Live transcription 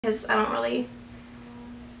because I don't really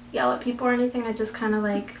yell at people or anything. I just kind of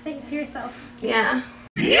like say it to yourself. Yeah.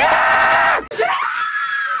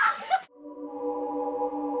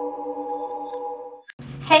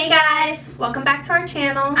 Hey guys, welcome back to our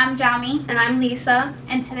channel. I'm Yami. And I'm Lisa.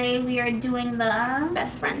 And today we are doing the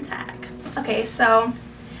best friend tag. Okay, so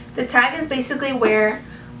the tag is basically where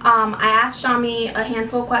I asked Yami a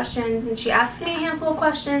handful of questions and she asked me a handful of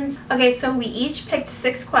questions. Okay, so we each picked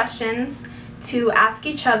 6 questions to ask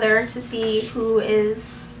each other to see who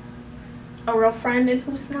is a real friend and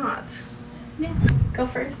who's not. Yeah. Go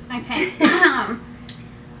first. Okay.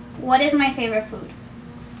 What is my favorite food?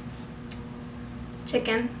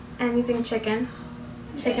 Chicken. Anything chicken.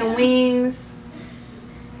 Chicken Yeah. wings.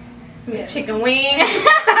 Yeah. Chicken wings.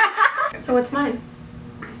 So what's mine?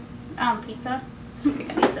 Pizza.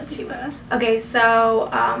 Pizza. Okay, so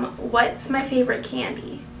what's my favorite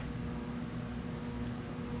candy?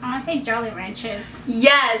 I want to say Jolly Ranchers.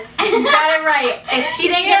 Yes, you got it right. If she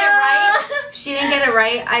didn't get it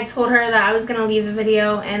right, I told her that I was gonna leave the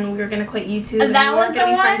video and we were gonna quit YouTube and we weren't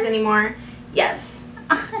gonna be friends anymore. Yes.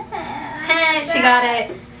 She got it.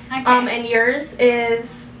 Okay. And yours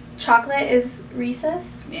is chocolate is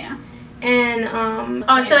Reese's. Yeah. And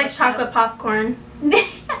she likes chocolate popcorn. We'll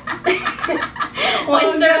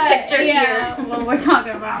insert a picture here. What we're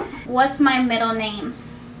talking about. What's my middle name?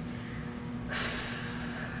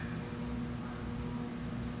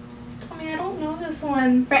 Tell me, I don't know this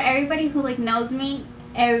one. For everybody who knows me,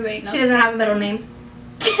 everybody knows. She doesn't have a middle name.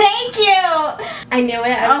 Thank you. I knew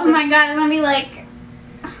it. Oh my god, it's gonna be like.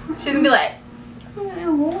 She's gonna be like.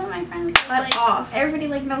 Who are my friends? Cut off. Everybody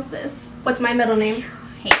knows this. What's my middle name?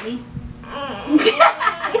 Haley. I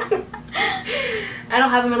don't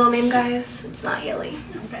have a middle name, guys. It's not Haley.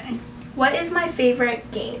 Okay. What is my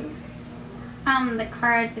favorite game? The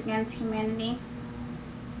Cards Against Humanity.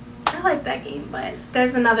 I like that game, but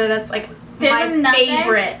there's another that's like There's my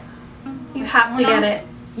favorite. You have to get it.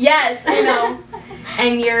 Yes, I know.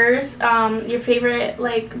 And yours, your favorite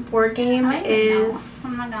like board game is?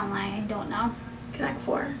 I'm not gonna lie, I don't know. Connect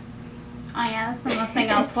 4. Oh yeah, that's the most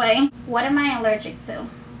thing I'll play. What am I allergic to?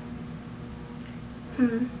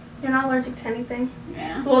 You're not allergic to anything.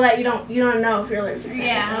 Yeah. Well, that you don't know if you're allergic to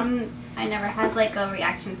anything. I never had like a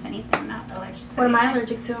reaction to anything. I'm not allergic to. What am I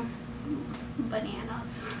allergic to?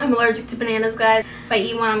 Bananas. I'm allergic to bananas, guys. If I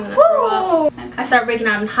eat one, I'm gonna throw up. Okay. I start breaking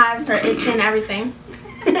out in hives, start itching, everything.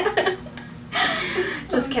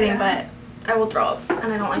 Just kidding, but I will throw up,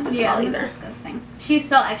 and I don't like the smell either. It's disgusting. She's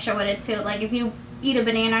so extra with it too. Like if you eat a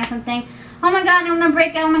banana or something, oh my god, I'm gonna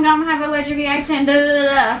break out. Oh my god, I'm gonna have an allergic reaction. Da, da,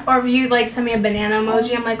 da, da. Or if you like send me a banana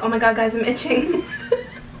emoji, I'm like, oh my god, guys, I'm itching.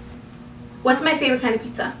 What's my favorite kind of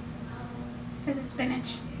pizza? Is it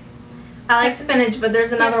spinach? I like spinach, but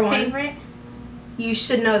there's another one. Favorite? You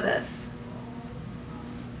should know this.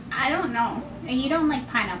 I don't know. You don't like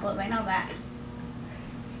pineapples. I know that.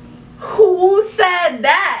 Who said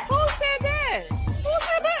that? Who said that? Who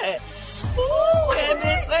said that? Who has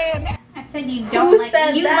been saying that? I said you don't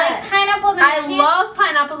like. You like pineapples? I love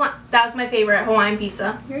pineapples. That was my favorite Hawaiian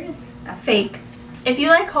pizza. You're disgusting. Fake. If you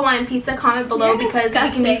like Hawaiian pizza, comment below because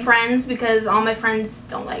we can be friends because all my friends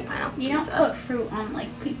don't like pineapple pizza. You don't put fruit on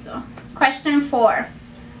like pizza. Question 4.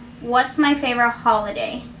 What's my favorite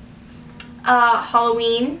holiday?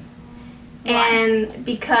 Halloween. Why? And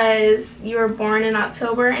because you were born in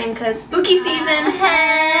October and because spooky season.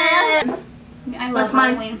 I love What's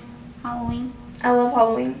Halloween. mine? Halloween. I love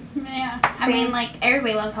Halloween. Yeah. Same. I mean, like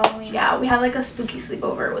everybody loves Halloween. Yeah, we had like a spooky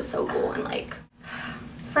sleepover. It was so cool and like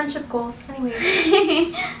friendship goals.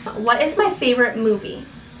 Anyways. What is my favorite movie?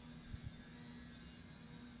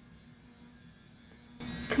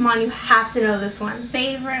 Come on, you have to know this one.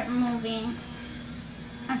 Favorite movie?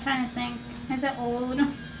 I'm trying to think. Is it old?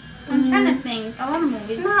 I'm trying to think. I love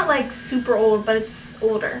movies. It's not like super old, but it's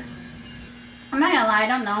older. I'm not gonna lie, I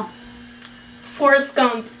don't know. It's Forrest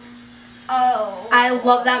Gump. Oh. I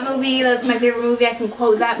love that movie. That's my favorite movie. I can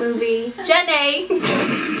quote that movie. Jenny.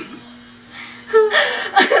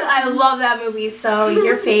 I love that movie, so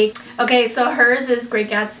you're fake. Okay, so hers is Great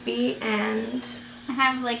Gatsby, and I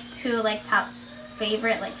have like 2 like top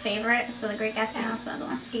favorite. So the Great Gatsby and the other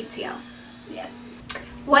one. ATL. Yes.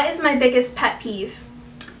 What is my biggest pet peeve?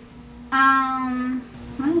 I'm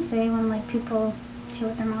gonna say when like people chew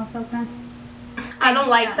with their mouths open. I don't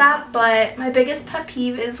like that, but my biggest pet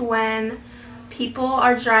peeve is when people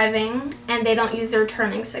are driving and they don't use their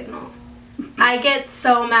turning signal. I get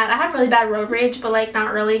so mad. I have really bad road rage, but like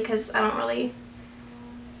not really because I don't really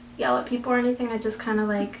yell at people or anything. I just kind of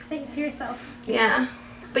like say it to yourself. Yeah.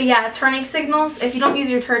 But yeah, turning signals. If you don't use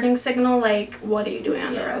your turning signal, like what are you doing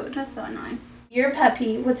on the road? That's so annoying. Your pet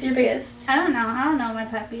peeve. What's your biggest? I don't know. I don't know what my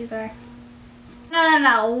pet peeves are.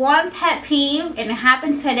 No. One pet peeve, and it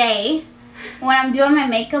happened today. When I'm doing my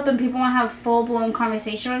makeup and people want to have a full-blown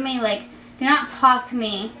conversation with me, like, do not talk to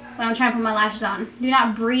me when I'm trying to put my lashes on. Do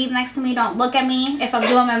not breathe next to me. Don't look at me if I'm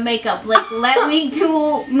doing my makeup. Like, let me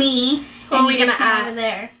do me. And you just stand over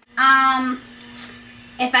there.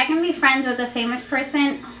 If I can be friends with a famous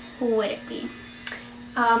person, who would it be?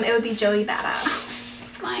 It would be Joey Badass.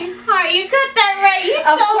 My heart, you got that right. You Of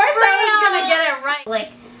so course real. I was gonna get it right.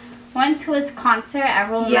 Like, went to his concert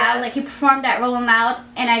at Rolling Yes. Loud. Like, he performed at Rolling Loud,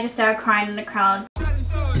 and I just started crying in the crowd.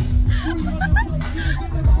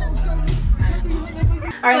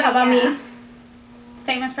 Alright, how about me?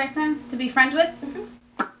 Famous person to be friends with?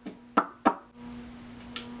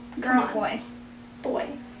 Girl, on. boy.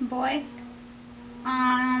 Boy.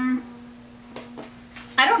 I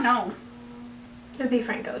don't know. It would be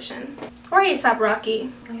Frank Ocean. Or A$AP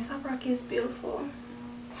Rocky. A$AP Rocky is beautiful.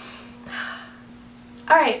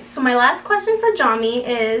 Alright, so my last question for Yami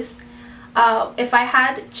is, if I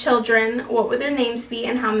had children, what would their names be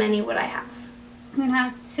and how many would I have? I'm gonna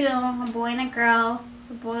have two, a boy and a girl.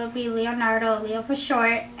 The boy will be Leonardo, Leo for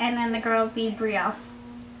short, and then the girl will be Brio.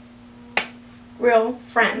 Real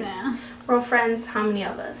friends. Yeah. Real friends, how many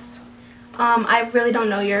of us? I really don't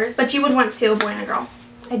know yours, but you would want two, a boy and a girl.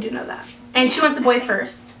 I do know that. And she wants a boy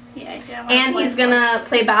first. Yeah, I do. And he's gonna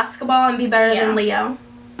play basketball and be better than Leo.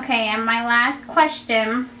 Okay, and my last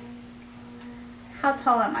question. How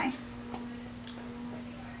tall am I?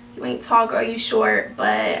 You ain't tall, girl, you short,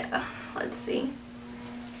 but let's see.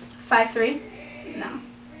 5'3"? No.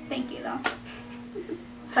 Thank you, though.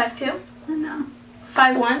 5'2"? No.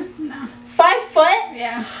 5'1"? No. 5 foot?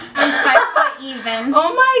 Yeah. I'm 5 foot even.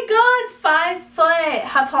 Oh my god, 5 foot.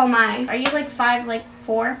 How tall am I? Are you like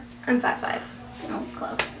 4? I'm 5'5". Oh,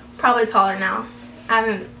 close. Probably taller now. I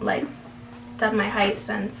haven't like done my height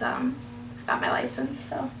since I got my license,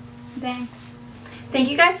 so. Dang. Thank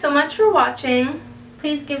you guys so much for watching.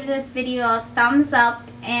 Please give this video a thumbs up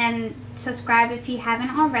and subscribe if you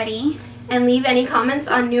haven't already. And leave any comments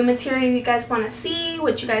on new material you guys want to see,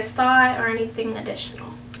 what you guys thought, or anything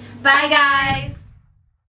additional. Bye guys!